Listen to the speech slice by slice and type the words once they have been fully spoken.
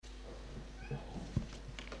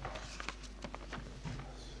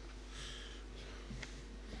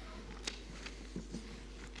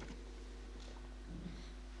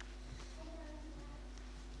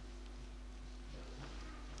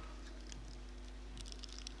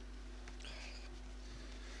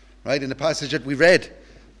Right, in the passage that we read,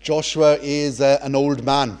 Joshua is an old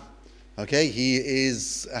man. Okay, he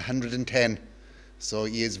is 110. So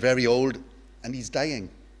he is very old and he's dying.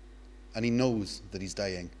 And he knows that he's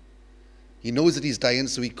dying. He knows that he's dying,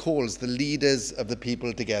 so he calls the leaders of the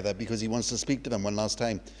people together because he wants to speak to them one last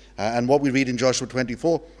time. And what we read in Joshua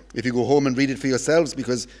 24, if you go home and read it for yourselves,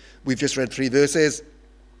 because we've just read 3 verses,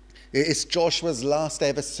 it's Joshua's last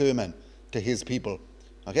ever sermon to his people.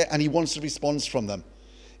 Okay, and he wants a response from them.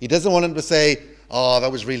 He doesn't want them to say, oh,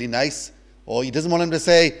 that was really nice. Or he doesn't want them to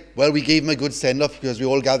say, well, we gave him a good send-off because we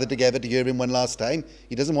all gathered together to hear him one last time.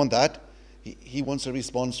 He doesn't want that. He wants a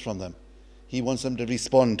response from them. He wants them to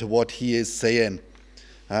respond to what he is saying.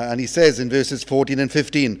 And he says in verses 14 and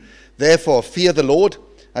 15, therefore, fear the Lord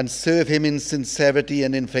and serve him in sincerity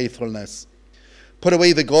and in faithfulness. Put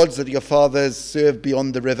away the gods that your fathers served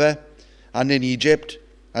beyond the river and in Egypt,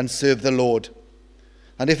 and serve the Lord.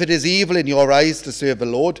 And if it is evil in your eyes to serve the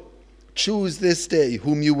Lord, choose this day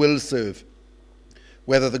whom you will serve,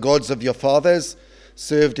 whether the gods of your fathers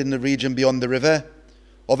served in the region beyond the river,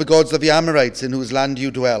 or the gods of the Amorites in whose land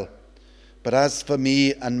you dwell. But as for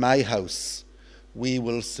me and my house, we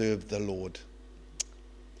will serve the Lord.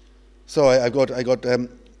 So I got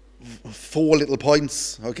 4 little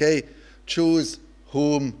points. Okay, choose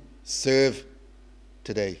whom serve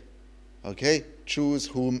today. Okay, choose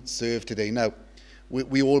whom serve today. Now,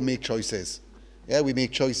 we all make choices. Yeah, we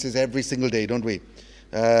make choices every single day, don't we?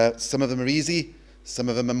 Some of them are easy, some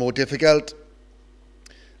of them are more difficult.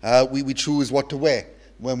 We choose what to wear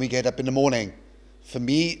when we get up in the morning. For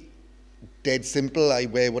me, dead simple, I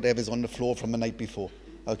wear whatever's on the floor from the night before.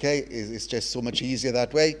 Okay, it's just so much easier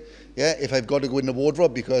that way. Yeah, if I've got to go in the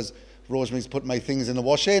wardrobe because Rosemary's put my things in the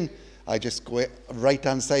washing, I just go right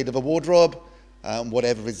hand side of a wardrobe,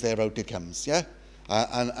 whatever is there out it comes. Yeah,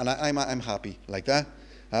 and I'm happy like that.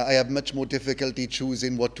 I have much more difficulty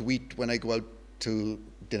choosing what to eat when I go out to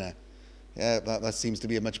dinner. Yeah, that seems to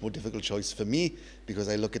be a much more difficult choice for me because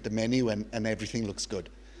I look at the menu and everything looks good.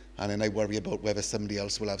 And then I worry about whether somebody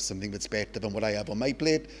else will have something that's better than what I have on my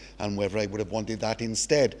plate and whether I would have wanted that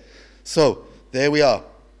instead. So, there we are.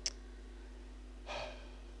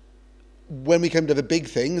 When we come to the big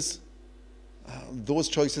things, those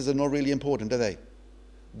choices are not really important, are they?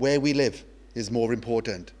 Where we live is more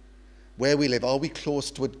important. Where we live, are we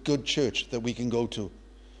close to a good church that we can go to?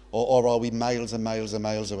 Or are we miles and miles and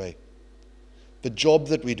miles away? The job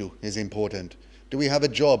that we do is important. Do we have a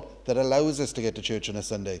job that allows us to get to church on a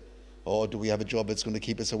Sunday? Or do we have a job that's going to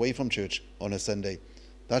keep us away from church on a Sunday?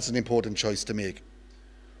 That's an important choice to make.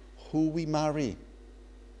 Who we marry,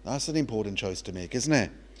 that's an important choice to make, isn't it?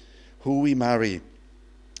 Who we marry.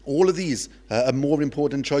 All of these are more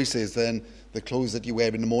important choices than the clothes that you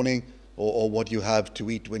wear in the morning or what you have to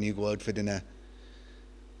eat when you go out for dinner.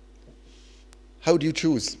 How do you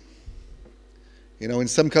choose? You know, in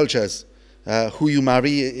some cultures, who you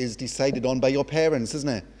marry is decided on by your parents, isn't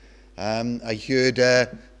it? I heard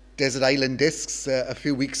Desert Island Discs a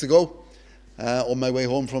few weeks ago on my way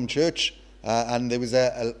home from church, and there was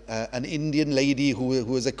an Indian lady who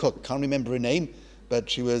was a cook. Can't remember her name, but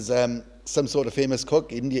she was some sort of famous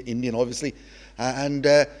cook, Indian obviously, and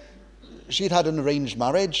she'd had an arranged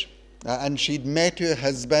marriage, and she'd met her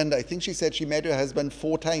husband. I think she said she met her husband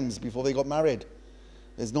 4 times before they got married.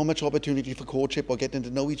 There's not much opportunity for courtship or getting to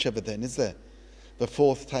know each other then, is there? The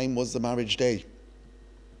 4th time was the marriage day.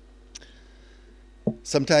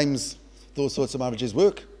 Sometimes those sorts of marriages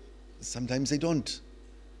work. Sometimes they don't.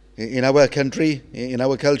 In our country, in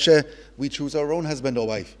our culture, we choose our own husband or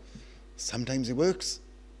wife. Sometimes it works.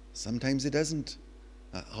 Sometimes it doesn't.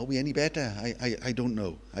 Are we any better? I don't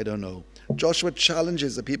know. I don't know. Joshua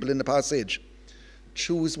challenges the people in the passage.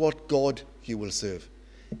 Choose what God you will serve.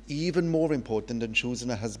 Even more important than choosing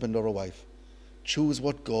a husband or a wife. Choose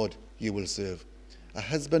what God you will serve. A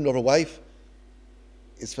husband or a wife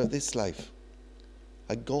is for this life.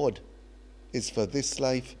 A God is for this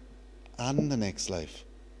life and the next life.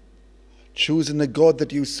 Choosing the God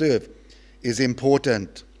that you serve is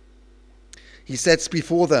important. He sets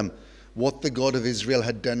before them what the God of Israel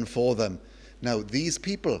had done for them. Now, these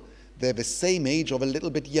people, they're the same age or a little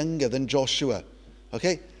bit younger than Joshua.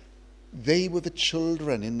 Okay? They were the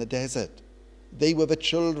children in the desert. They were the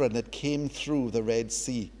children that came through the Red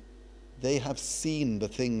Sea. They have seen the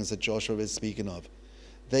things that Joshua is speaking of.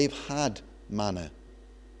 They've had manna.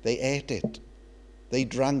 They ate it. They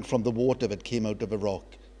drank from the water that came out of a rock.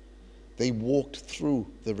 They walked through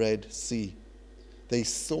the Red Sea. They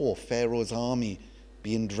saw Pharaoh's army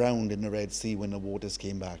being drowned in the Red Sea when the waters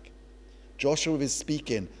came back. Joshua is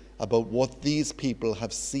speaking about what these people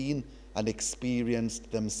have seen and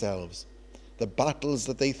experienced themselves. The battles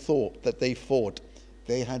that they fought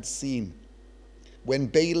they had seen. When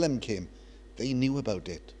Balaam came, they knew about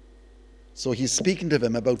it. So he's speaking to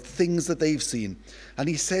them about things that they've seen. And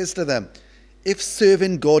he says to them, if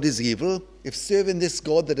serving God is evil, if serving this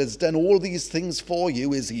God that has done all these things for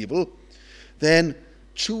you is evil, then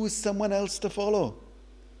choose someone else to follow.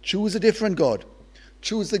 Choose a different God.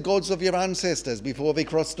 Choose the gods of your ancestors before they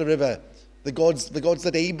crossed the river. The gods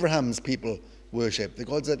that Abraham's people worshipped. The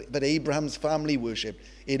gods that Abraham's family worshipped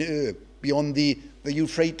in Ur, beyond the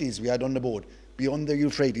Euphrates we had on the board. Beyond the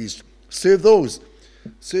Euphrates. Serve those.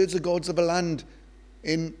 Serve the gods of a land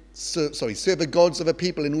serve the gods of a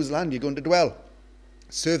people in whose land you're going to dwell.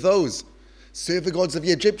 Serve those. Serve the gods of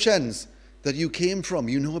the Egyptians that you came from.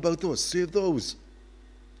 You know about those. Serve those.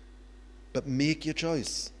 But make your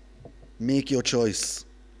choice. Make your choice.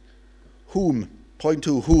 Whom? Point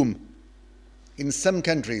to whom. In some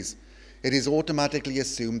countries, it is automatically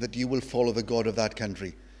assumed that you will follow the God of that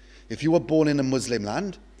country. If you were born in a Muslim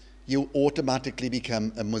land, you automatically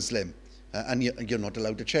become a Muslim. And you're not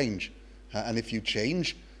allowed to change. And if you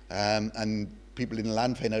change, and people in the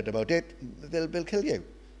land find out about it, they'll kill you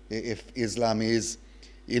if Islam is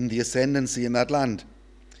in the ascendancy in that land.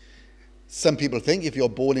 Some people think if you're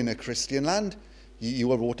born in a Christian land,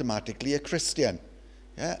 you are automatically a Christian.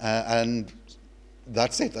 And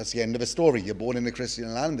that's it. That's the end of the story. You're born in a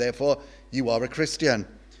Christian land, therefore you are a Christian.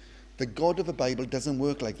 The God of the Bible doesn't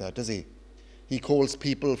work like that, does he? He calls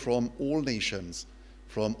people from all nations,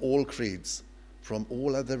 from all creeds, from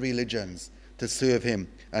all other religions to serve him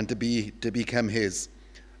and to become his.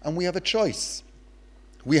 And we have a choice.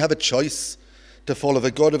 We have a choice to follow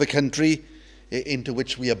the God of a country into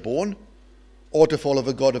which we are born, or to follow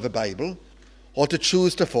the God of the Bible, or to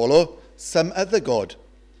choose to follow some other God.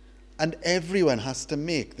 And everyone has to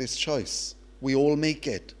make this choice. We all make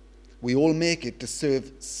it. We all make it to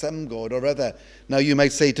serve some God or other. Now you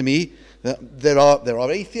might say to me that there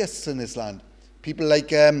are atheists in this land. People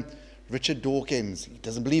like Richard Dawkins. He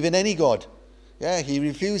doesn't believe in any God. He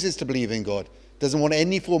refuses to believe in God. Doesn't want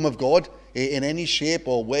any form of God in any shape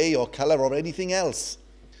or way or colour or anything else.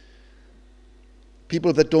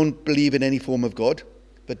 People that don't believe in any form of God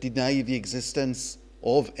but deny the existence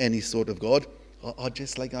of any sort of God are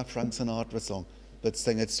just like that Frank Sinatra song that's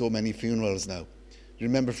sung at so many funerals now. You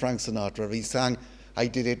remember Frank Sinatra? He sang, "I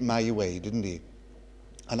Did It My Way," didn't he?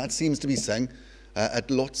 And that seems to be sung at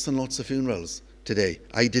lots and lots of funerals today.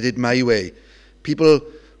 I did it my way. People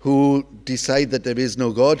who decide that there is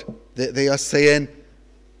no God, they are saying,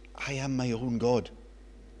 I am my own God.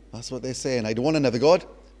 That's what they're saying. I don't want another God.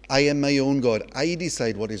 I am my own God. I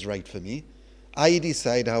decide what is right for me. I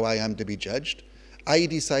decide how I am to be judged. I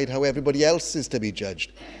decide how everybody else is to be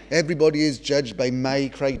judged. Everybody is judged by my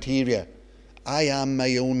criteria. I am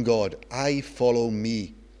my own God. I follow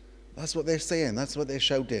me. That's what they're saying. That's what they're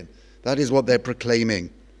shouting. That is what they're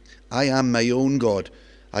proclaiming. I am my own God.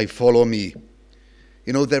 I follow me.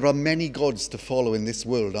 You know, there are many gods to follow in this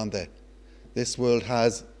world, aren't there? This world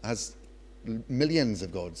has millions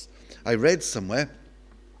of gods. I read somewhere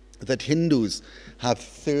that Hindus have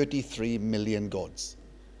 33 million gods.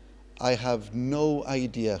 I have no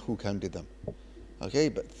idea who counted them. Okay,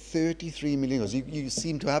 but 33 million gods. You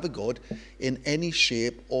seem to have a god in any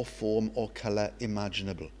shape or form or colour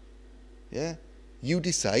imaginable. Yeah? You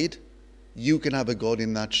decide you can have a god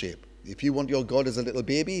in that shape. If you want your God as a little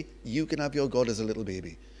baby, you can have your God as a little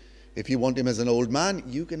baby. If you want him as an old man,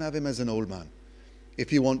 you can have him as an old man.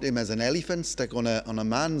 If you want him as an elephant stuck on a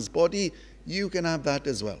man's body, you can have that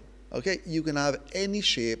as well. Okay? You can have any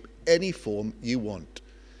shape, any form you want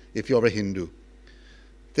if you're a Hindu.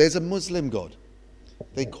 There's a Muslim God.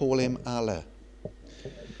 They call him Allah.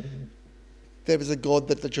 There is a God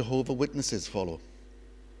that the Jehovah's Witnesses follow.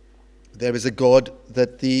 There is a God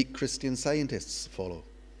that the Christian Scientists follow.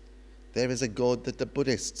 There is a God that the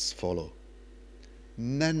Buddhists follow.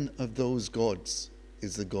 None of those gods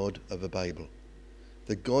is the God of the Bible.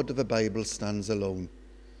 The God of the Bible stands alone.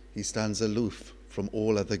 He stands aloof from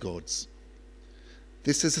all other gods.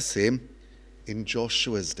 This is the same in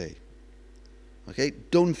Joshua's day. Okay?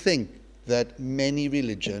 Don't think that many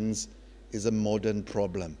religions is a modern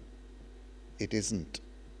problem. It isn't.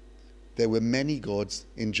 There were many gods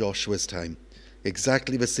in Joshua's time,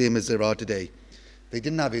 exactly the same as there are today. They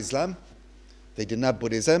didn't have Islam, they didn't have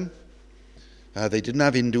Buddhism, they didn't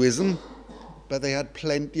have Hinduism, but they had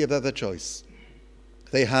plenty of other choice.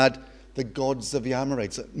 They had the gods of the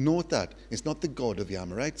Amorites. Note that. It's not the God of the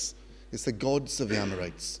Amorites, it's the gods of the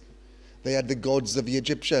Amorites. They had the gods of the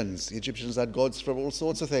Egyptians. The Egyptians had gods for all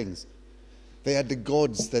sorts of things. They had the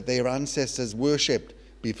gods that their ancestors worshipped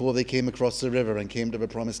before they came across the river and came to the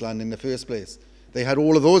promised land in the first place. They had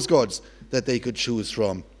all of those gods that they could choose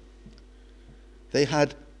from. They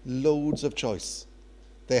had loads of choice.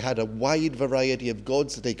 They had a wide variety of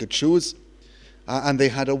gods that they could choose, and they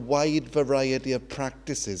had a wide variety of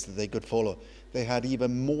practices that they could follow. They had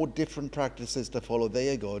even more different practices to follow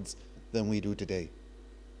their gods than we do today.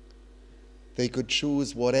 They could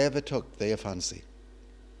choose whatever took their fancy.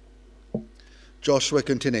 Joshua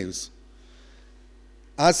continues,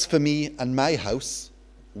 "As for me and my house,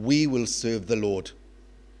 we will serve the Lord."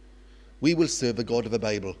 We will serve the God of the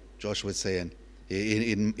Bible, Joshua is saying.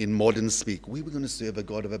 In modern speak, we were going to serve a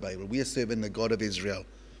God of the Bible. We are serving the God of Israel.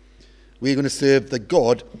 We're going to serve the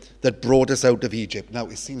God that brought us out of Egypt. Now,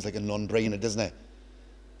 it seems like a non-brainer, doesn't it?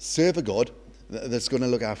 Serve a God that's going to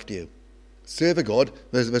look after you. Serve a God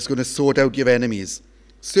that's going to sort out your enemies.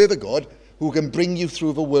 Serve a God who can bring you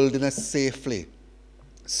through the wilderness safely.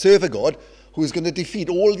 Serve a God who is going to defeat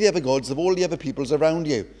all the other gods of all the other peoples around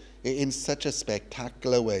you in such a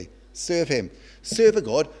spectacular way. Serve him. Serve a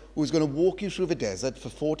God who's going to walk you through the desert for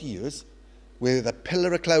 40 years with a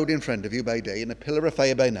pillar of cloud in front of you by day and a pillar of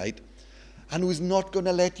fire by night, and who's not going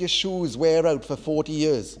to let your shoes wear out for 40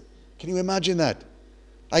 years. Can you imagine that?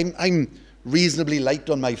 I'm reasonably light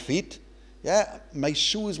on my feet. Yeah, my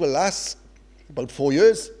shoes will last about 4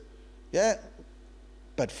 years. Yeah,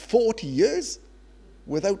 but 40 years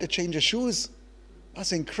without a change of shoes?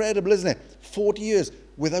 That's incredible, isn't it? 40 years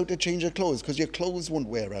without a change of clothes, because your clothes won't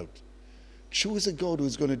wear out. Choose a God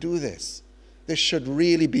who's going to do this. This should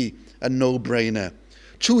really be a no-brainer.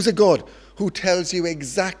 Choose a God who tells you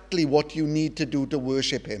exactly what you need to do to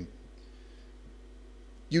worship him.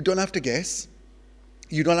 You don't have to guess.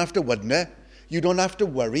 You don't have to wonder. You don't have to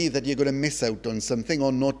worry that you're going to miss out on something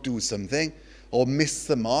or not do something or miss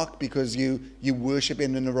the mark because you worship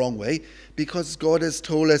him in the wrong way, because God has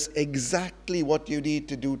told us exactly what you need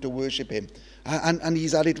to do to worship him. And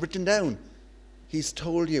he's had it written down. He's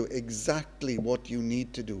told you exactly what you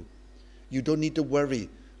need to do. You don't need to worry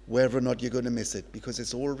whether or not you're going to miss it, because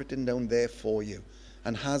it's all written down there for you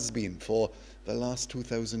and has been for the last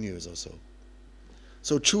 2,000 years or so.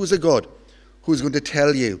 So choose a God who's going to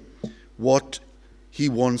tell you what he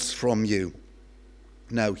wants from you.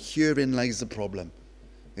 Now, herein lies the problem,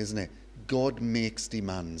 isn't it? God makes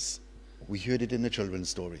demands. We heard it in the children's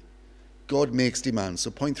story. God makes demands.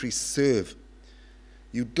 So point 3, serve.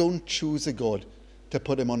 You don't choose a God to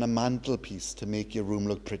put him on a mantelpiece to make your room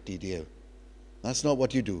look pretty, do you? That's not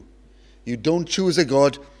what you do. You don't choose a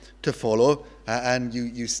God to follow and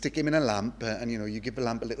you stick him in a lamp and you give the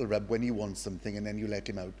lamp a little rub when you want something and then you let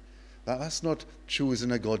him out. That's not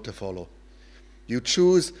choosing a God to follow. You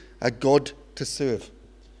choose a God to serve.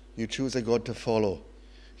 You choose a God to follow.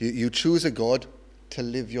 You choose a God to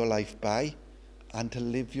live your life by and to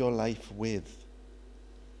live your life with.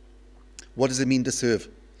 What does it mean to serve?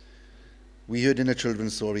 We heard in a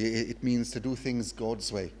children's story, it means to do things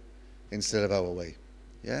God's way instead of our way.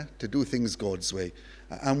 Yeah? To do things God's way.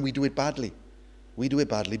 And we do it badly. We do it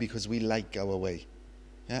badly because we like our way.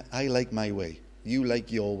 Yeah? I like my way. You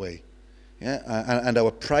like your way. Yeah? And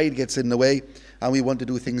our pride gets in the way, and we want to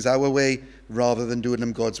do things our way rather than doing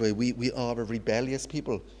them God's way. We are a rebellious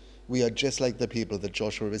people. We are just like the people that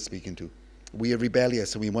Joshua is speaking to. We are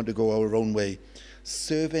rebellious and we want to go our own way.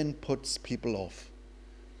 Serving puts people off.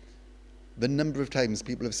 The number of times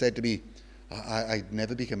people have said to me, I'd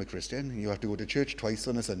never become a Christian. You have to go to church twice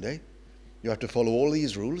on a Sunday. You have to follow all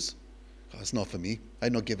these rules. That's not for me.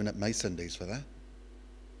 I'm not giving up my Sundays for that.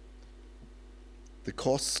 The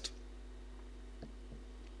cost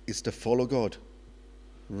is to follow God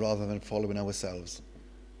rather than following ourselves.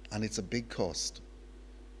 And it's a big cost.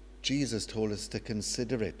 Jesus told us to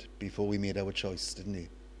consider it before we made our choice, didn't he?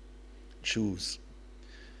 Choose.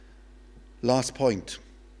 Last point,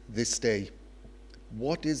 this day.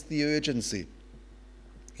 What is the urgency?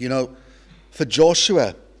 For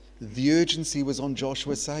Joshua, the urgency was on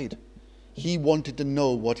Joshua's side. He wanted to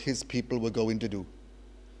know what his people were going to do.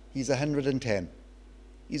 He's 110.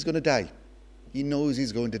 He's going to die. He knows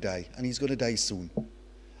he's going to die, and he's going to die soon.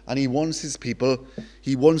 And he wants his people,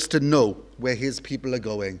 he wants to know where his people are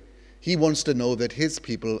going. He wants to know that his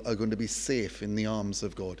people are going to be safe in the arms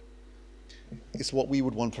of God. It's what we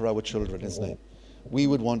would want for our children, isn't it? We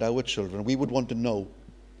would want our children, we would want to know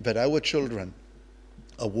that our children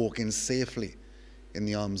are walking safely in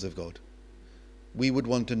the arms of God. We would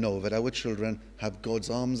want to know that our children have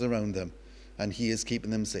God's arms around them and he is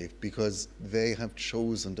keeping them safe because they have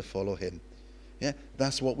chosen to follow him. Yeah,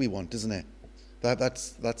 that's what we want, isn't it?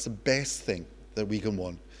 That's the best thing that we can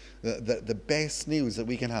want. The best news that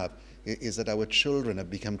we can have is that our children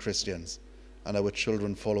have become Christians and our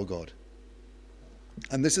children follow God.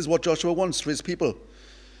 And this is what Joshua wants for his people.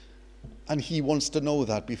 And he wants to know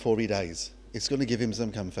that before he dies. It's going to give him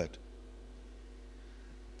some comfort.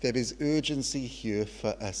 there is urgency here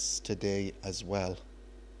for us today as well.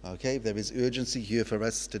 Okay, there is urgency here for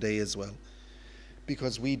us today as well.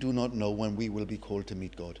 Because we do not know when we will be called to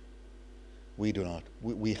meet God. We do not.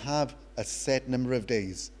 We have a set number of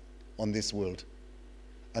days on this world,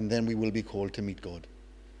 and then we will be called to meet God.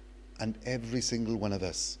 And every single one of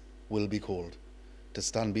us will be called to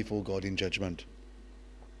stand before God in judgment.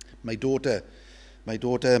 My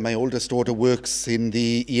oldest daughter works in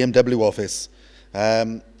the EMW office.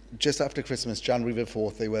 Just after Christmas, January the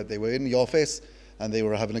 4th, they were in the office and they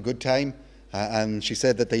were having a good time. And she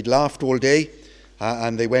said that they'd laughed all day.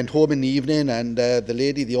 And they went home in the evening, and the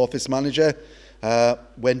lady, the office manager,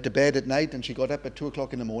 went to bed at night, and she got up at 2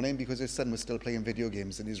 o'clock in the morning because his son was still playing video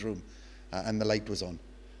games in his room, and the light was on.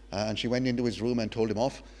 And she went into his room and told him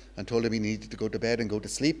off, and told him he needed to go to bed and go to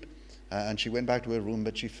sleep. And she went back to her room,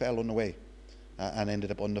 but she fell on the way and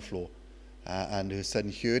ended up on the floor. And her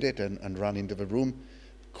son heard it and ran into the room,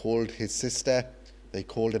 called his sister. They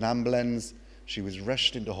called an ambulance. She was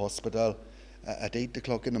rushed into hospital. At 8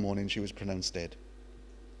 o'clock in the morning, she was pronounced dead.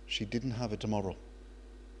 She didn't have a tomorrow.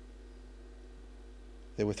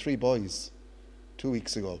 There were 3 boys 2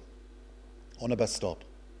 weeks ago on a bus stop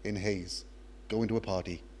in Hayes, going to a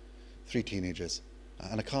party, 3 teenagers,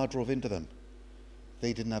 and a car drove into them.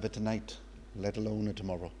 They didn't have it tonight, let alone a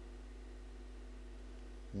tomorrow.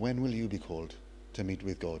 When will you be called to meet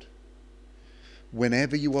with God?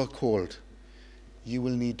 Whenever you are called, you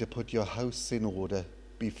will need to put your house in order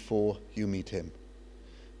before you meet him.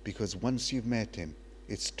 Because once you've met him,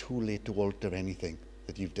 it's too late to alter anything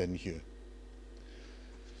that you've done here.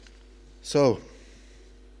 So,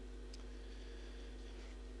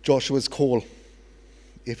 Joshua's call.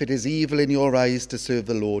 If it is evil in your eyes to serve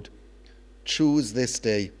the Lord, choose this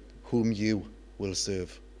day whom you will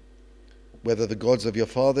serve. Whether the gods of your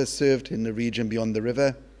fathers served in the region beyond the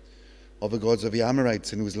river, or the gods of the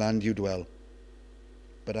Amorites in whose land you dwell.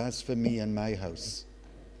 But as for me and my house,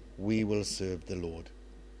 we will serve the Lord.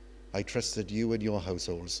 I trust that you and your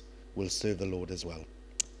households will serve the Lord as well.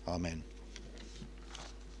 Amen.